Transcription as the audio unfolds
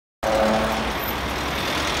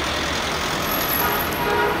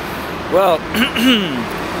Well,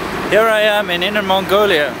 here I am in Inner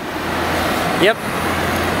Mongolia. Yep,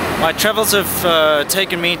 my travels have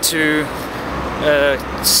taken me to a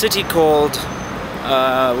city called,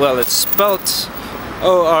 well, it's spelled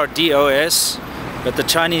O-R-D-O-S, but the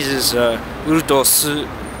Chinese is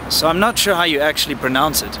Ordos, so I'm not sure how you actually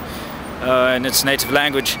pronounce it in its native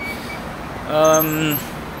language.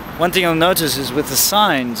 One thing you'll notice is with the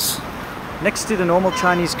signs next to the normal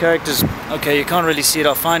Chinese characters, okay, you can't really see it,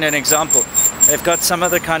 I'll find an example. They've got some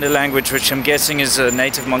other kind of language which I'm guessing is a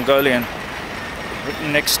native Mongolian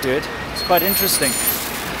written next to it. It's quite interesting.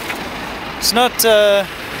 It's not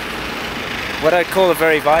what I'd call a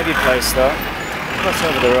very vibey place though. Cross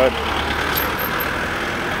over the road.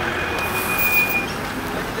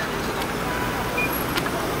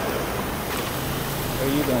 Where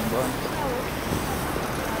are you going, boy?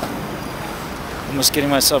 Almost getting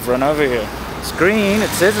myself run over here. It's green, it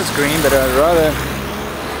says it's green, but I'd rather...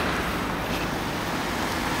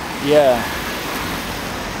 Yeah.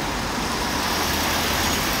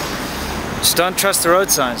 Just don't trust the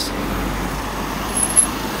road signs.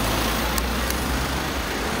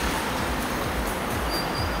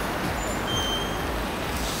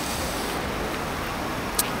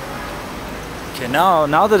 Okay,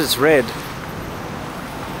 now that it's red,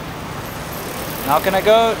 how can I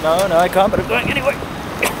go? No, I can't, but I'm going anyway.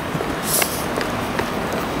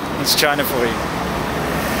 It's China for you.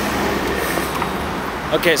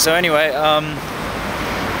 Okay, so anyway,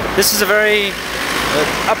 this is a very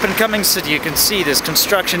up-and-coming city. You can see there's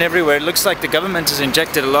construction everywhere. It looks like the government has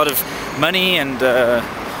injected a lot of money and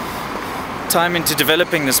time into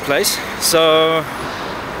developing this place. So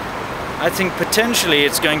I think potentially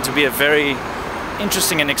it's going to be a very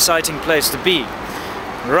interesting and exciting place to be.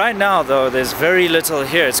 Right now though, there's very little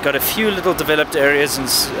here. It's got a few little developed areas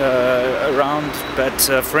around, but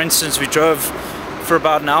for instance we drove for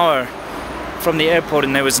about an hour from the airport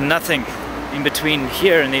and there was nothing in between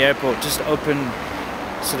here and the airport, just open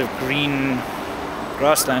sort of green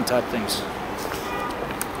grassland type things.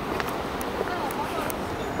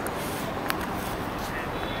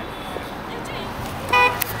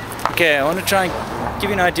 Okay, I want to try and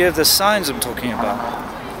give you an idea of the signs I'm talking about.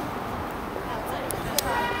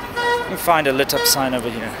 Let me find a lit up sign over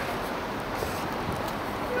here.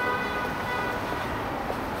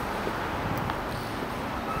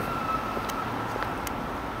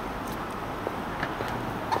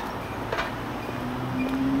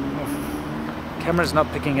 Camera's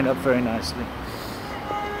not picking it up very nicely.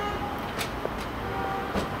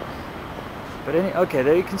 But okay,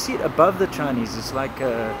 there you can see it above the Chinese. It's like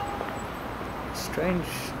a strange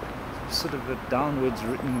sort of a downwards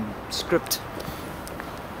written script.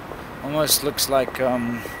 Almost looks like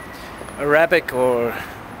Arabic or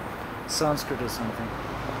Sanskrit or something.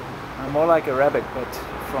 More like Arabic, but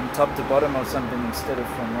from top to bottom or something instead of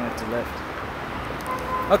from right to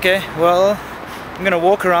left. Okay, well, I'm gonna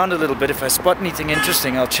walk around a little bit. If I spot anything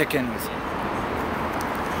interesting, I'll check in with you.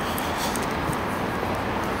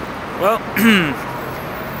 Well,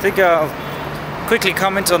 I think I'll quickly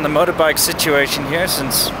comment on the motorbike situation here,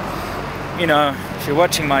 since, you know, if you're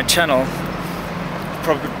watching my channel,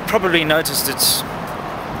 probably noticed it's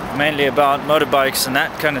mainly about motorbikes and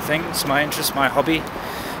that kind of thing. It's my interest, my hobby.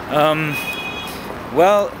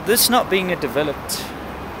 Well, this not being a developed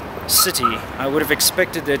city, I would have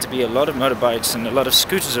expected there to be a lot of motorbikes and a lot of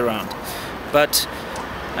scooters around, but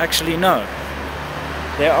actually no.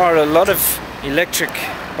 There are a lot of electric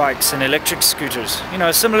bikes and electric scooters, you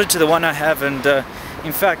know, similar to the one I have, and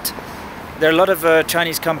in fact there are a lot of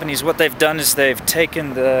Chinese companies. What they've done is they've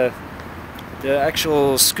taken the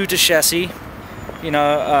actual scooter chassis, you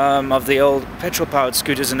know, of the old petrol-powered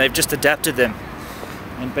scooters, and they've just adapted them,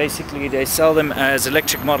 and basically they sell them as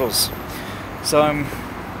electric models. So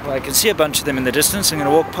well, I can see a bunch of them in the distance. I'm going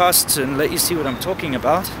to walk past and let you see what I'm talking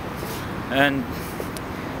about. And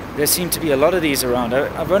there seem to be a lot of these around.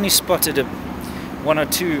 I've only spotted one or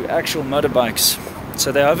two actual motorbikes,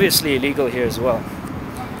 so they're obviously illegal here as well.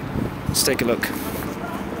 Let's take a look.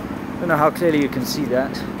 I don't know how clearly you can see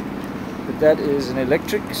that, but that is an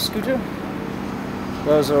electric scooter.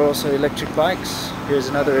 Those are also electric bikes. Here's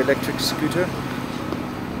another electric scooter.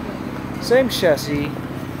 Same chassis,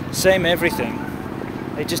 same everything.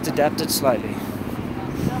 They just adapted slightly.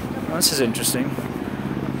 Well, this is interesting.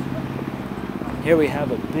 Here we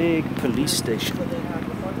have a big police station.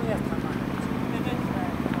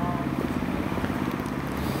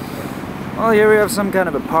 Well, here we have some kind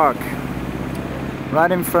of a park.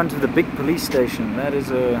 Right in front of the big police station. That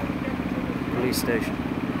is a police station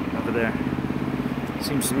over there.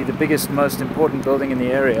 Seems to be the biggest, most important building in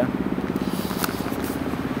the area.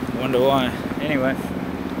 I wonder why. Anyway,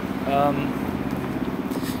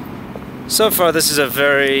 So far this is a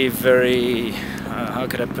very, very, how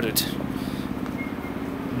could I put it,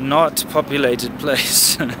 not populated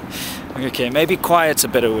place. Okay, maybe quiet's a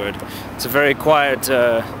better word. It's a very quiet,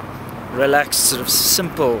 relaxed, sort of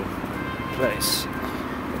simple place.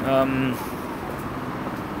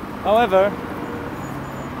 However,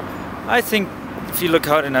 I think if you look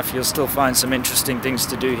hard enough you'll still find some interesting things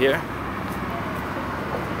to do here.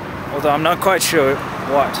 Although I'm not quite sure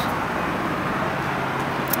what.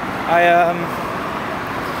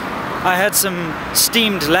 I had some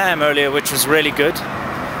steamed lamb earlier, which was really good.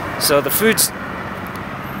 So the food's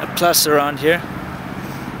a plus around here.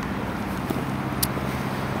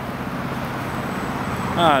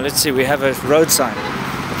 Let's see, we have a road sign.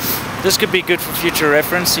 This could be good for future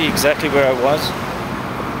reference, see exactly where I was.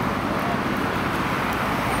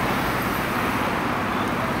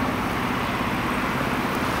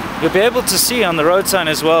 You'll be able to see on the road sign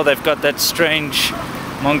as well, they've got that strange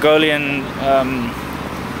Mongolian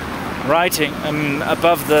writing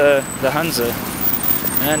above the Hansa.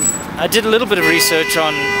 And I did a little bit of research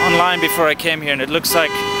online before I came here, and it looks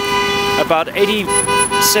like about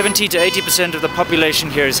 70 to 80% of the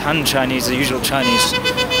population here is Han Chinese, the usual Chinese.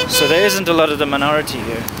 So there isn't a lot of the minority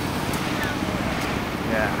here.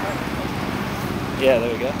 Yeah,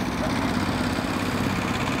 there we go.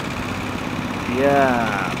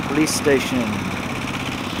 Yeah, police station.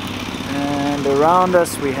 And around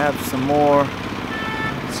us we have some more.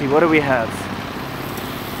 Let's see, what do we have?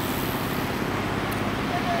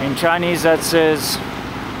 In Chinese that says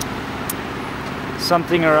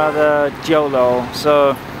something or other jiolo.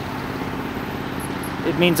 So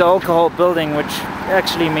it means alcohol building, which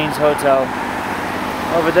actually means hotel.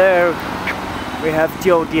 Over there we have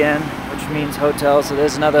jiudian, which means hotel, so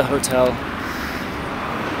there's another hotel.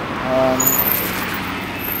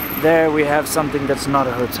 There we have something that's not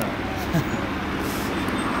a hotel.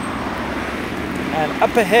 And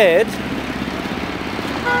up ahead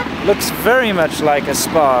looks very much like a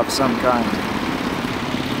spa of some kind.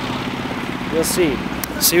 You'll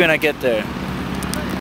see when I get there.